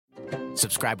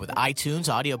Subscribe with iTunes,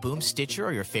 Audio Boom, Stitcher,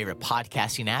 or your favorite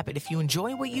podcasting app. And if you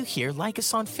enjoy what you hear, like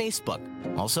us on Facebook.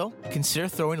 Also, consider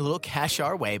throwing a little cash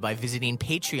our way by visiting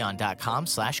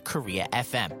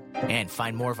patreon.com/KoreaFM. And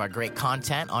find more of our great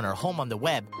content on our home on the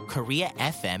web,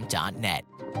 KoreaFM.net.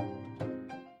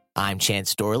 I'm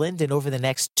Chance Dorland, and over the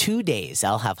next 2 days,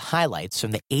 I'll have highlights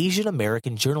from the Asian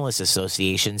American Journalists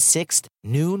Association's 6th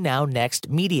New Now Next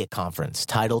Media Conference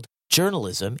titled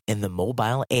Journalism in the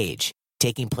Mobile Age,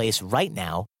 taking place right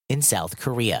now in South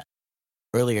Korea.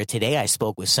 Earlier today, I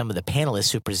spoke with some of the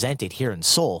panelists who presented here in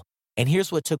Seoul, and here's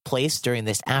what took place during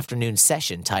this afternoon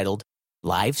session titled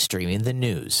Live Streaming the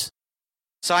News.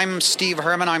 So I'm Steve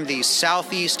Herman. I'm the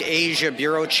Southeast Asia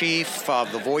Bureau Chief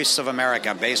of the Voice of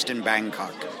America, based in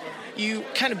Bangkok. You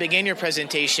kind of began your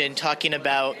presentation talking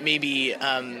about maybe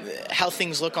how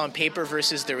things look on paper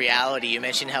versus the reality. You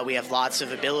mentioned how we have lots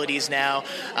of abilities now,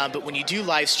 but when you do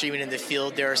live streaming in the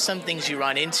field, there are some things you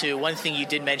run into. One thing you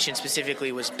did mention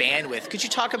specifically was bandwidth. Could you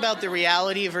talk about the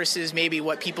reality versus maybe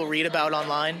what people read about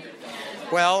online?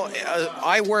 Well,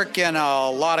 I work in a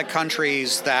lot of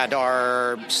countries that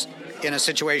are in a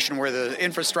situation where the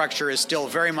infrastructure is still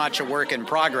very much a work in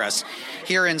progress.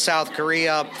 Here in South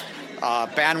Korea,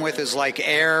 bandwidth is like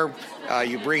air.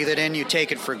 You breathe it in, you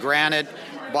take it for granted.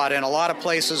 But in a lot of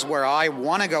places where I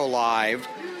want to go live,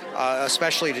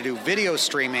 especially to do video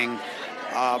streaming,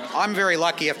 I'm very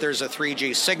lucky if there's a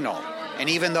 3G signal. And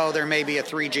even though there may be a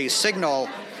 3G signal,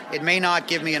 it may not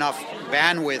give me enough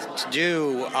bandwidth to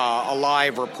do a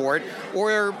live report,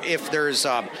 or if there's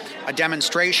a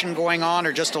demonstration going on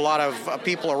or just a lot of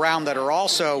people around that are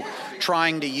also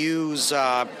trying to use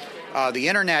the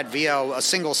internet via a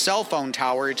single cell phone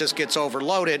tower, it just gets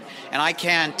overloaded, and I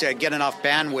can't get enough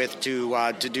bandwidth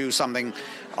to do something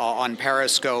on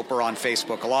Periscope or on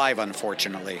Facebook Live,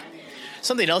 unfortunately.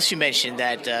 Something else you mentioned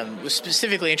that was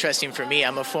specifically interesting for me.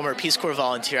 I'm a former Peace Corps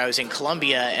volunteer. I was in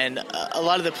Colombia, and a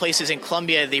lot of the places in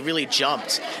Colombia, they really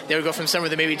jumped. They would go from somewhere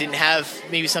that maybe didn't have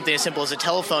maybe something as simple as a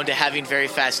telephone to having very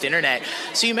fast internet.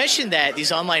 So you mentioned that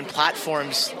these online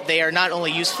platforms, they are not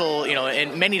only useful,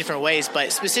 in many different ways,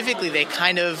 but specifically they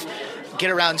kind of get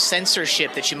around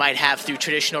censorship that you might have through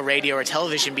traditional radio or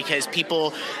television, because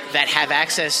people that have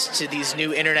access to these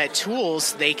new internet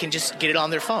tools, they can just get it on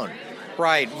their phone.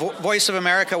 Right. Voice of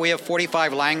America, we have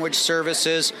 45 language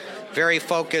services, very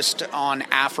focused on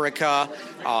Africa,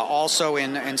 also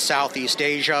in Southeast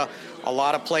Asia, a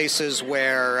lot of places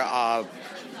where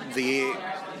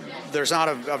there's not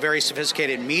a very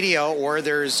sophisticated media, or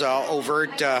there's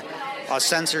overt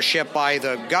censorship by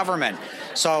the government.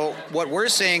 So what we're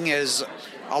seeing is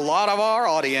a lot of our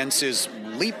audience is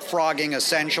leapfrogging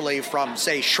essentially from,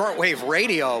 say, shortwave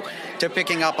radio to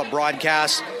picking up a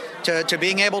broadcast to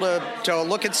being able to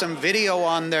look at some video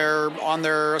on their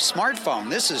smartphone.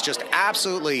 This is just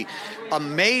absolutely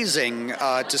amazing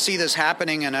to see this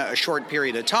happening in a short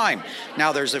period of time.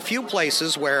 Now, there's a few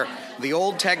places where the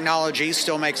old technology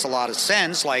still makes a lot of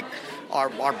sense, like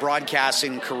our broadcasts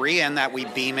in Korean that we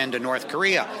beam into North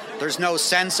Korea. There's no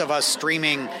sense of us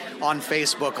streaming on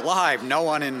Facebook Live. No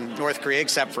one in North Korea,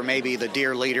 except for maybe the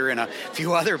dear leader and a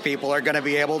few other people, are going to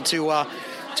be able to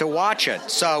watch it.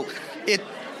 So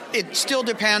it still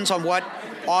depends on what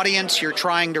audience you're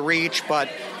trying to reach, but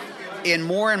in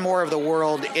more and more of the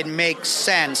world, it makes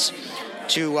sense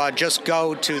to just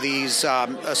go to these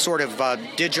sort of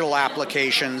digital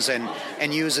applications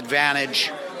and use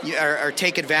advantage or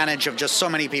take advantage of just so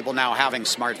many people now having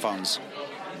smartphones.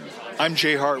 I'm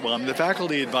Jay Hartwell. I'm the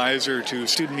faculty advisor to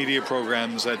student media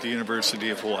programs at the University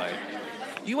of Hawaii.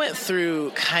 You went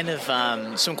through kind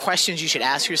of some questions you should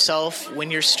ask yourself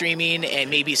when you're streaming, and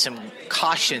maybe some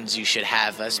cautions you should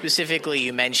have. Specifically,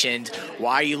 you mentioned,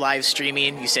 why are you live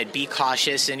streaming? You said be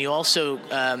cautious, and you also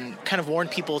kind of warned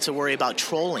people to worry about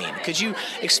trolling. Could you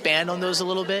expand on those a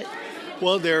little bit?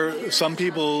 Well, there are some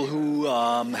people who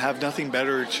have nothing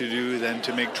better to do than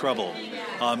to make trouble,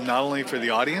 not only for the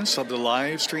audience of the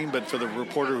live stream, but for the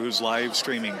reporter who's live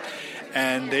streaming.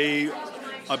 And they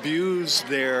abuse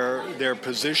their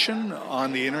position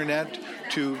on the internet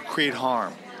to create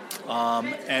harm.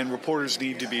 And reporters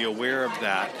need to be aware of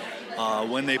that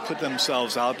when they put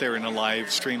themselves out there in a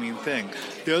live streaming thing.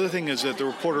 The other thing is that the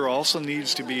reporter also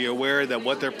needs to be aware that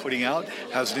what they're putting out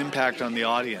has an impact on the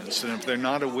audience. And if they're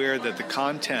not aware that the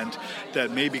content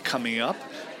that may be coming up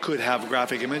could have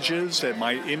graphic images that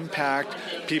might impact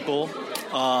people,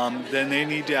 then they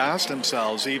need to ask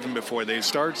themselves, even before they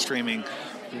start streaming,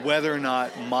 whether or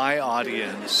not my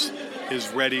audience is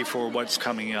ready for what's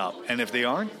coming up. And if they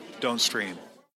aren't, don't stream.